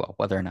bases pretty well.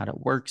 Whether or not it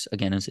works,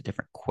 again, is a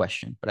different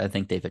question. But I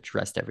think they've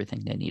addressed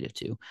everything they needed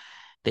to.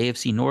 The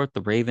AFC North,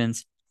 the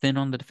Ravens, thin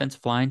on the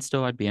defensive line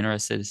still. I'd be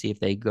interested to see if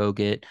they go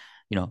get,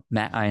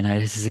 Matt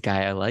Ioannidis is a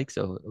guy I like.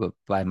 So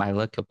by my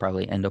luck, he'll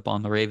probably end up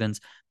on the Ravens.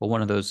 But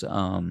one of those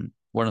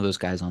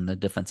guys on the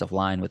defensive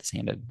line with his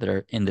hand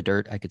in the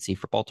dirt, I could see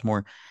for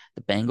Baltimore.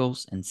 The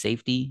Bengals and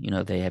safety,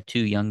 they have 2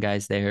 young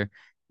guys there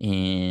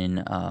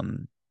in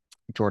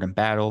Jordan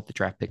Battle, the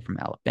draft pick from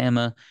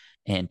Alabama,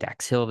 and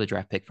Dax Hill, the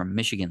draft pick from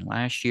Michigan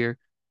last year.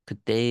 Could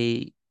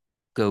they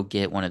go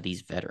get one of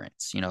these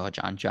veterans, a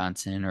John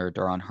Johnson or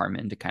Daron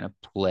Harmon to kind of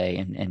play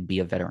and be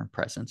a veteran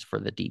presence for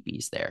the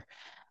DBs there?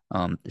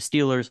 The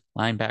Steelers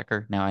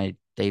linebacker. Now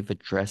they've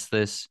addressed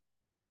this,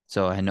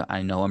 so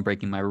I know I'm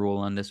breaking my rule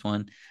on this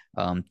one.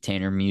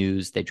 Tanner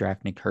Muse. They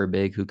draft Nick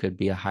Herbig, who could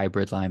be a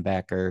hybrid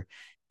linebacker.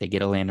 They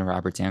get a Landon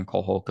Roberts and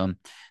Cole Holcomb.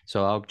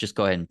 So I'll just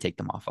go ahead and take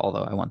them off,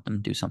 although I want them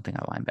to do something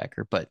at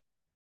linebacker. But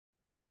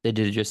they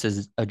did just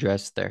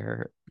address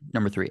their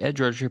number 3 edge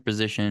rusher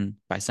position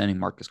by signing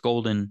Marcus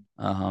Golden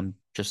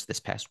just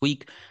this past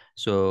week.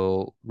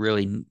 So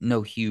really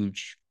no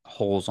huge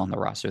holes on the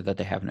roster that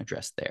they haven't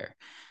addressed there.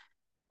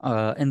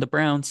 And the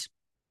Browns,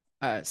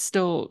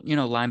 still,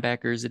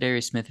 linebackers,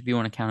 Darius Smith, if you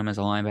want to count him as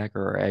a linebacker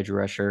or edge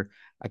rusher,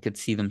 I could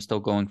see them still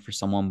going for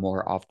someone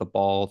more off the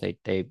ball.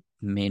 They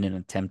made an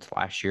attempt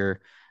last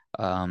year.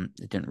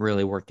 It didn't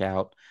really work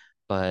out,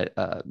 but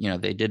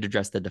they did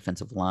address the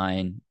defensive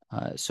line.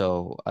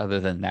 So other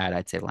than that,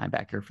 I'd say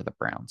linebacker for the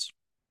Browns.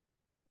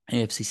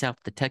 AFC South,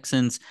 the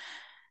Texans.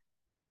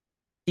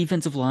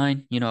 Defensive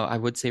line, I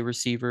would say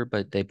receiver,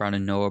 but they brought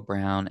in Noah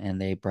Brown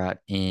and they brought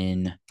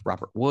in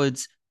Robert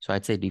Woods. So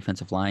I'd say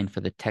defensive line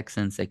for the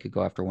Texans. They could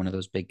go after one of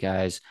those big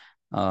guys.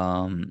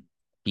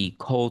 The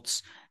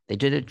Colts, they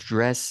did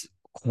address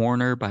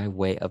corner by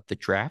way of the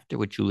draft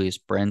with Julius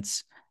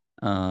Brents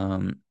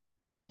and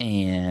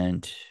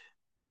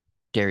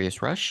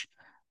Darius Rush,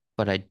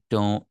 but I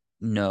don't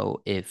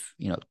know if,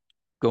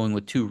 going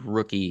with 2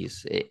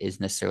 rookies is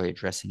necessarily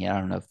addressing it. I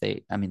don't know if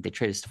they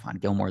traded Stephon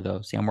Gilmore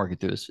though. See, I'm working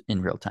through this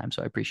in real time,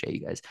 so I appreciate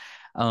you guys.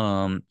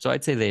 So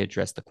I'd say they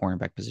addressed the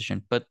cornerback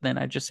position, but then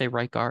I'd just say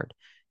right guard.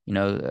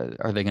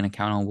 Are they going to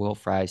count on Will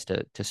Fries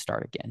to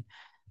start again?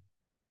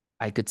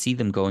 I could see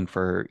them going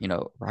for,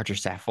 Roger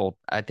Saffold.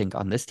 I think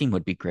on this team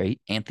would be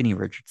great. Anthony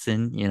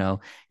Richardson, a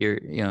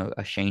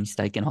Shane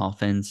Steichen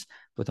offense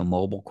with a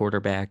mobile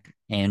quarterback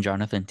and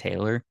Jonathan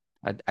Taylor.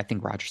 I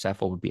think Roger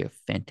Saffold would be a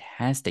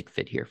fantastic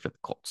fit here for the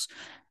Colts.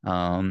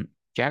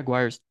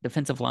 Jaguars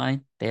defensive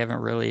line, they haven't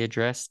really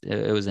addressed.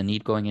 It was a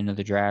need going into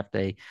the draft.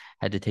 They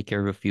had to take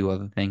care of a few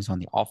other things on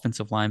the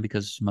offensive line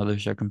because of some other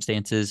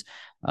circumstances.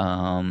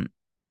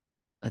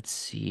 Let's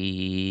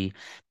see,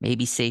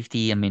 maybe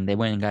safety. They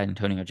went and got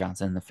Antonio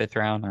Johnson in the 5th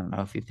round. I don't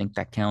know if you think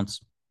that counts,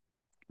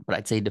 but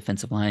I'd say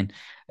defensive line,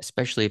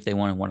 especially if they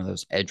wanted one of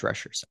those edge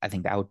rushers. I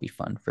think that would be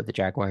fun for the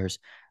Jaguars,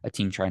 a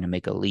team trying to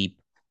make a leap.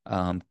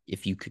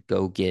 If you could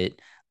go get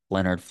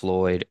Leonard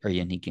Floyd or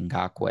Yannick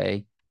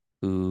Ngakoue,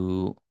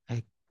 who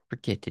I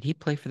forget, did he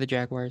play for the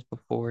Jaguars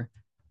before?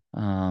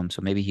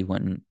 So maybe he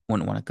wouldn't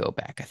want to go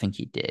back. I think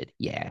he did.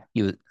 Yeah,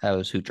 that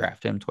was who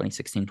drafted him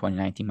 2016,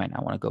 2019, might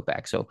not want to go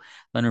back. So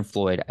Leonard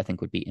Floyd, I think,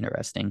 would be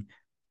interesting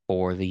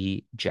for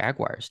the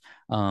Jaguars.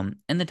 And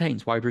the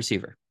Titans wide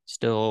receiver.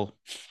 Still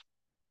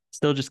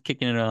just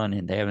kicking it on,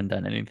 and they haven't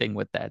done anything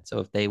with that. So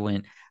if they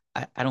went,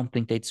 I don't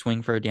think they'd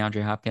swing for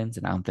DeAndre Hopkins,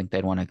 and I don't think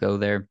they'd want to go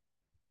there.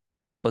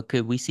 But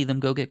could we see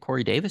them go get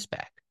Corey Davis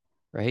back?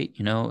 Right?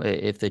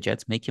 If the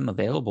Jets make him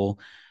available,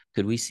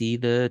 could we see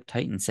the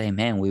Titans say,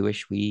 "Man, we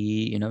wish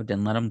we,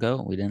 didn't let him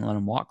go. We didn't let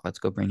him walk. Let's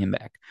go bring him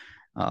back."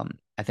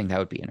 I think that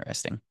would be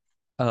interesting.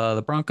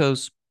 The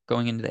Broncos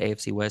going into the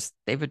AFC West,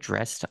 they've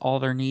addressed all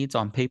their needs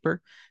on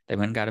paper. They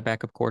went and got a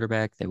backup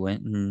quarterback. They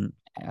went and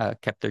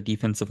kept their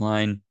defensive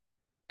line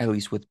at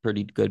least with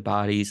pretty good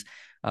bodies.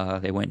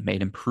 They went and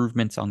made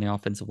improvements on the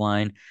offensive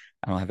line.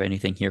 I don't have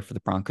anything here for the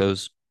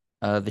Broncos.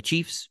 The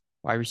Chiefs,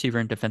 wide receiver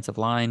and defensive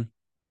line,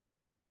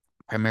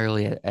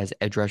 primarily as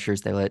edge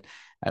rushers. They let,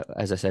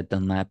 as I said,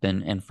 Dunlap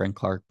and Frank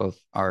Clark both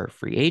are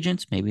free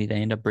agents. Maybe they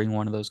end up bringing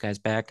one of those guys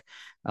back.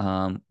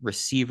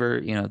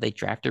 Receiver, they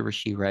drafted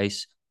Rashee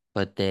Rice,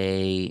 but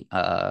they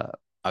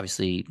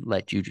obviously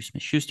let Juju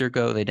Smith-Schuster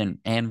go. They didn't,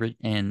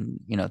 and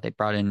they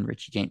brought in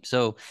Richie James.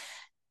 So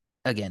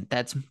again,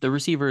 that's the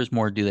receiver is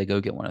more, do they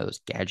go get one of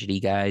those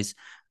gadgety guys?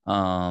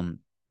 Um,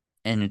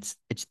 and it's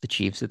the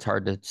Chiefs. It's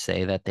hard to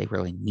say that they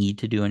really need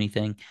to do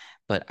anything,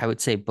 but I would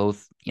say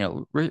both,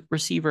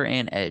 receiver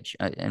and edge,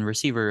 and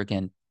receiver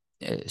again,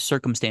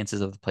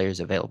 circumstances of the players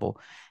available.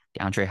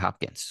 DeAndre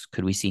Hopkins,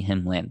 could we see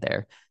him land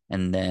there?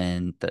 And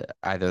then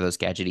either of those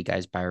gadgety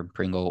guys, Byron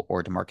Pringle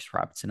or Demarcus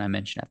Robinson, I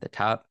mentioned at the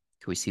top.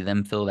 Could we see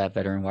them fill that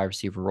veteran wide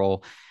receiver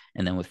role?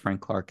 And then with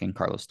Frank Clark and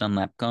Carlos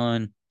Dunlap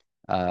gone,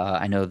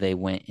 I know they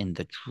went in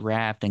the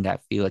draft and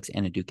got Felix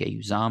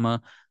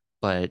Anudike-Uzomah,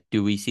 but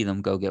do we see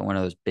them go get one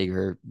of those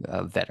bigger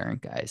veteran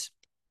guys?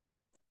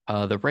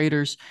 The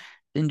Raiders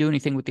didn't do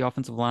anything with the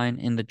offensive line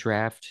in the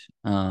draft,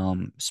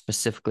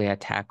 specifically at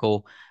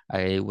tackle.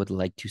 I would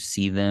like to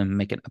see them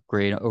make an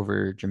upgrade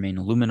over Jermaine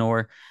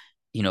Illuminor.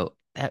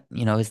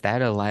 Is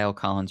that a Lyle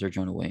Collins or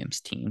Jonah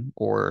Williams team,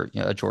 or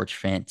a George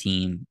Fant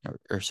team,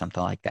 or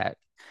something like that?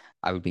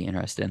 I would be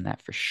interested in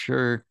that for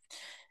sure.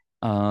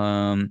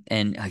 And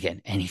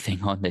again,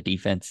 anything on the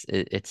defense,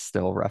 it's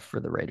still rough for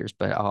the Raiders,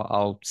 but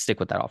I'll stick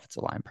with that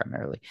offensive line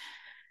primarily.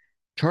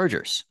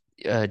 Chargers,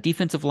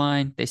 defensive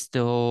line, they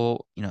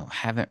still,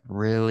 haven't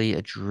really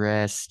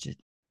addressed.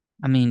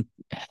 I mean,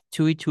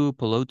 Tui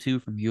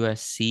Tuipulotu from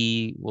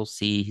USC, we'll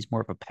see. He's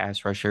more of a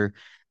pass rusher.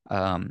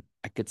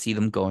 I could see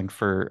them going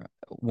for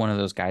one of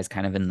those guys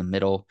kind of in the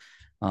middle,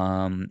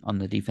 on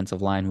the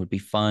defensive line would be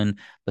fun.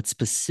 But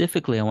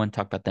specifically, I want to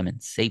talk about them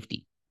in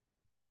safety.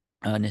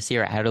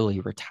 Nasir Adderley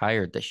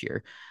retired this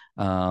year.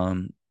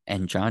 And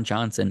John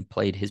Johnson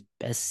played his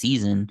best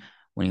season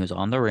when he was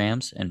on the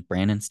Rams, and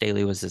Brandon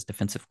Staley was his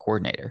defensive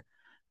coordinator.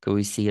 Could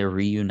we see a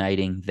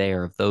reuniting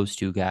there of those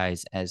two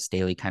guys as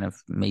Staley kind of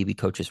maybe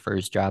coaches for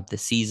his job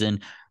this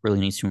season, really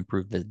needs to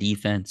improve the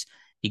defense?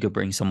 He could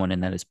bring someone in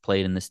that has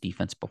played in this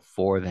defense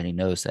before, that he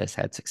knows has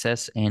had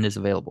success and is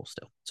available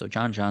still. So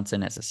John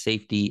Johnson as a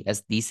safety,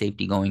 as the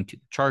safety going to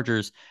the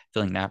Chargers,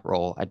 filling that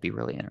role, I'd be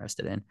really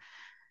interested in.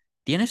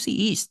 The NFC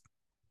East,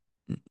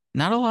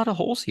 not a lot of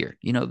holes here.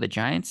 The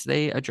Giants,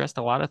 they addressed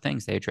a lot of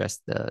things. They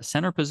addressed the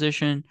center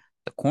position,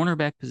 the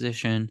cornerback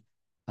position,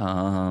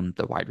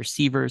 the wide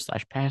receiver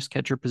slash pass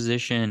catcher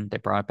position. They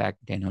brought back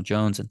Daniel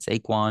Jones and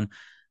Saquon.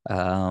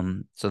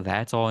 So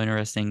that's all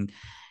interesting.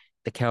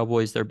 The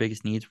Cowboys, their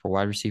biggest needs for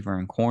wide receiver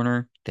and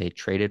corner. They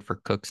traded for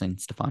Cooks and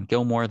Stephon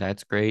Gilmore.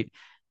 That's great.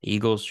 The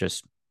Eagles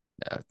just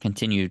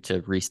continue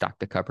to restock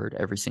the cupboard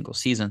every single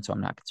season, so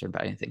I'm not concerned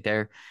about anything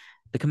there.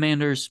 The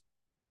Commanders,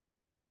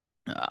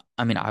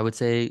 I mean, I would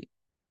say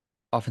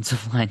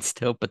offensive line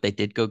still, but they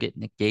did go get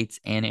Nick Gates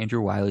and Andrew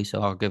Wiley,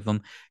 so I'll give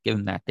them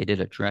that. They did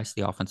address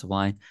the offensive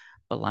line.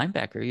 But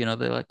linebacker,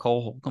 they let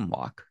Cole Holcomb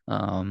walk,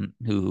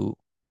 who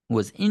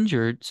was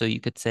injured. So you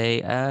could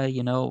say,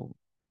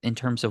 in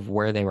terms of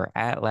where they were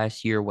at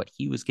last year, what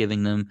he was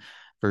giving them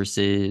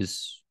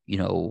versus,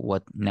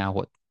 what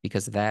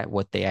because of that,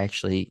 what they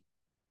actually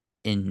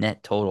in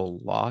net total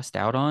lost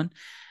out on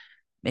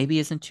maybe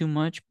isn't too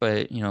much,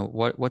 but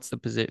what's the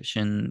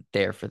position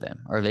there for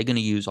them? Are they going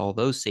to use all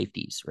those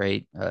safeties,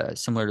 right?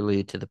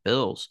 Similarly to the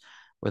Bills,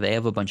 where they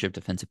have a bunch of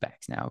defensive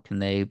backs now. Can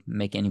they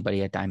make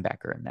anybody a dime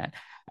backer in that?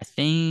 I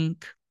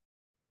think,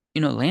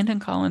 Landon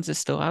Collins is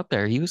still out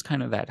there. He was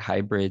kind of that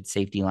hybrid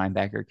safety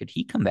linebacker. Could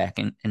he come back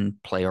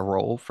and play a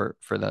role for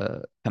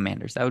the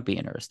Commanders? That would be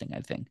interesting, I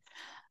think.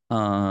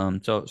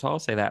 So I'll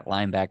say that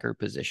linebacker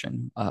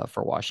position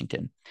for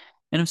Washington.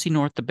 NFC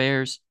North, the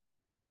Bears,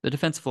 the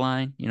defensive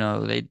line,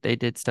 they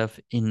did stuff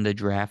in the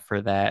draft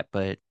for that,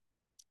 but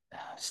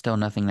still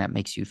nothing that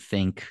makes you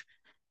think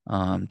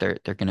they're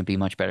going to be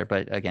much better.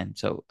 But again,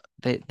 so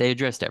they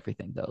addressed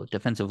everything though.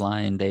 Defensive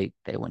line, they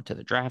went to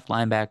the draft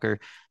linebacker,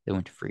 they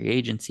went to free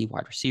agency,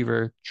 wide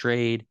receiver,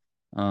 trade,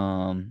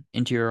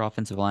 interior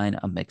offensive line,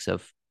 a mix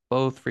of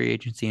both free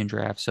agency and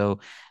draft. So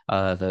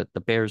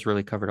the Bears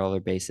really covered all their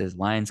bases.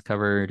 Lions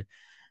covered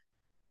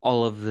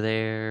all of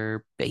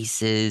their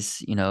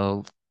bases,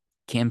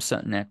 Cam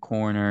Sutton at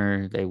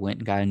corner. They went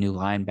and got a new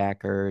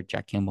linebacker,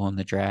 Jack Campbell in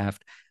the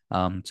draft.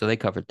 So they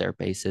covered their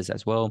bases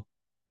as well.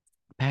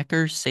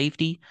 Packers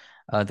safety,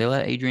 they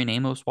let Adrian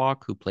Amos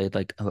walk, who played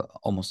like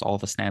almost all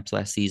the snaps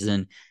last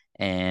season.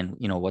 And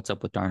what's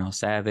up with Darnell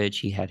Savage?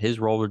 He had his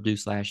role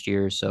reduced last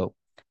year. So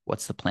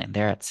what's the plan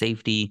there at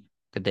safety?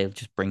 Could they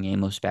just bring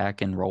Amos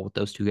back and roll with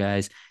those two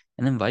guys?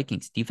 And then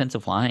Vikings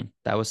defensive line.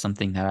 That was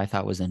something that I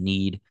thought was a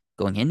need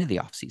going into the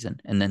offseason.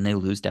 And then they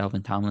lose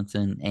Dalvin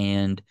Tomlinson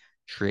and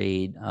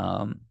trade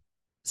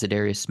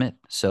Zadarius Smith.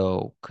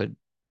 So could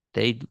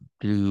they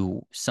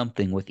do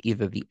something with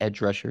either the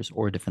edge rushers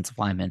or defensive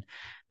linemen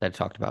that I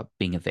talked about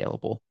being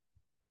available?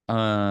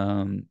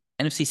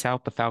 NFC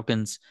South, the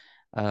Falcons.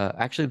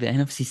 Actually, the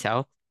NFC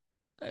South,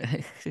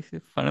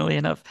 funnily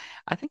enough,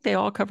 I think they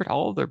all covered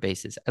all of their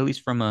bases, at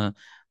least from a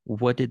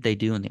what did they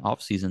do in the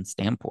offseason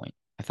standpoint.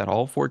 I thought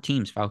all four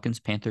teams, Falcons,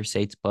 Panthers,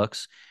 Saints,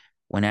 Bucks,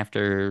 went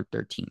after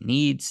their team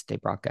needs. They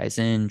brought guys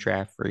in,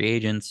 draft free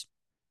agents.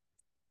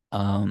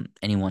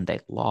 Anyone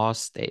they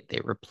lost, they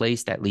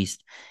replaced, at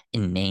least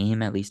in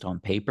name, at least on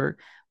paper.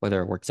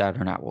 Whether it works out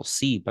or not, we'll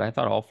see. But I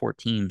thought all four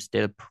teams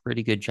did a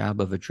pretty good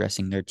job of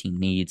addressing their team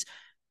needs.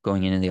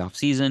 going into the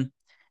offseason.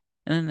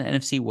 And then the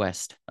NFC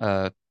West,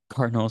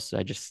 Cardinals,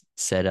 I just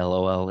said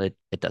LOL. It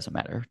doesn't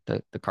matter.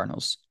 The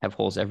Cardinals have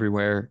holes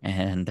everywhere,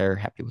 and they're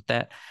happy with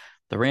that.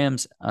 The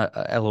Rams,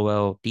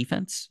 LOL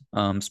defense,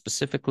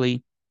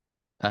 specifically,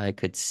 I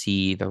could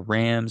see the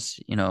Rams,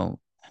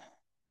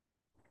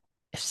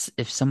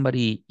 if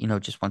somebody,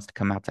 just wants to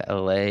come out to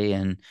LA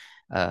and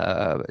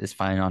is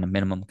fine on a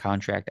minimum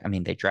contract. I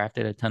mean, they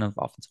drafted a ton of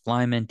offensive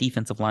linemen,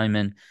 defensive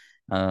linemen.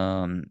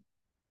 Um,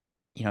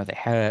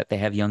 they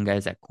have young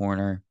guys at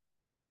corner,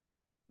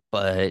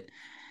 but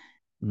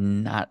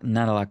not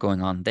a lot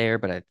going on there.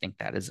 But I think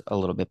that is a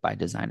little bit by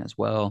design as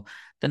well.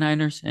 The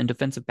Niners and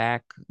defensive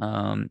back,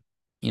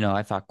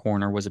 I thought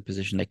corner was a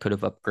position they could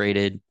have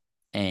upgraded,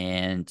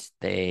 and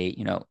they,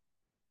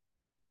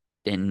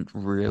 didn't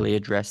really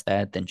address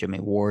that. Then Jimmy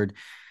Ward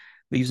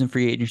leaves in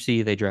free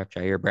agency. They draft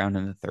Jair Brown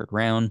in the third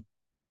round.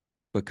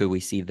 But could we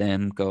see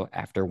them go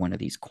after one of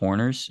these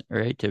corners,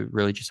 right, to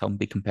really just help them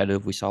be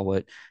competitive? We saw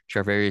what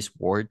Charvarius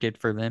Ward did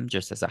for them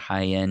just as a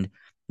high end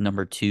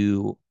number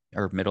two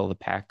or middle of the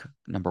pack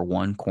number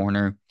one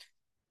corner.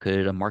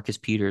 Could a Marcus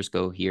Peters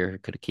go here?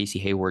 Could a Casey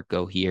Hayward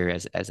go here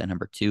as a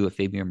number two, a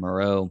Fabian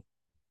Moreau,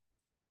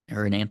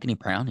 or an Anthony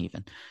Brown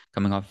even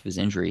coming off of his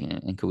injury?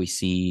 And could we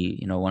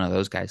see, one of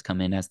those guys come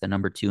in as the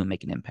number two and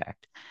make an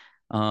impact?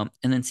 And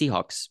then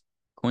Seahawks,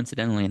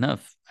 coincidentally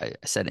enough, I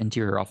said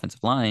interior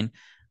offensive line.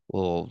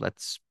 Well,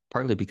 that's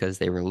partly because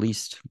they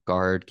released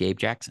guard Gabe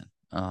Jackson.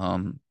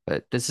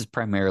 But this is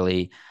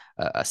primarily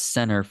a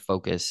center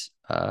focus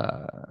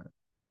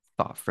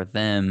thought for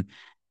them.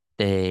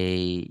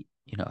 They,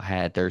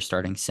 had their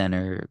starting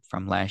center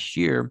from last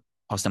year,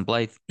 Austin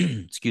Blythe,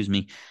 excuse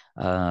me.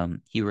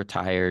 He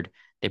retired.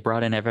 They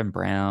brought in Evan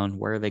Brown.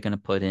 Where are they going to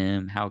put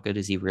him? How good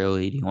is he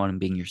really? Do you want him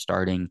being your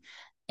starting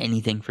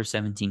anything for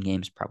 17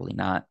 games? Probably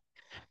not.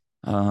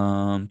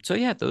 So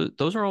yeah,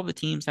 those are all the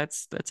teams.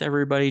 That's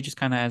everybody. Just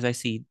kind of as I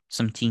see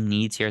some team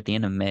needs here at the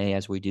end of May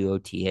as we do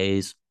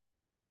OTAs.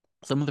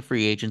 Some of the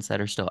free agents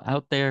that are still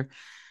out there.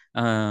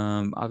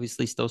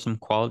 Obviously still some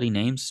quality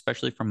names,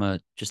 especially from a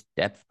just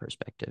depth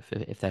perspective,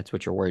 if that's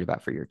what you're worried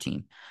about for your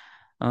team.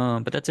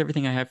 But that's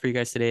everything I have for you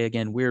guys today.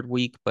 Again, weird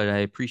week, but I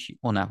appreciate,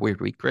 well, not weird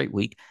week, great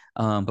week,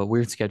 but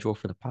weird schedule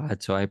for the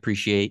pod. So I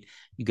appreciate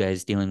you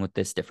guys dealing with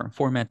this different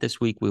format this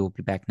week. We will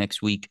be back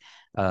next week.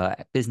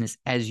 Business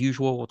as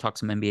usual. We'll talk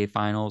some NBA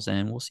finals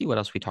and we'll see what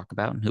else we talk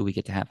about and who we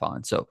get to have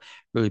on. So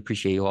really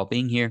appreciate you all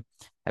being here.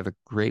 Have a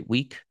great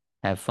week.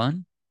 Have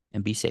fun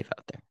and be safe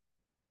out there.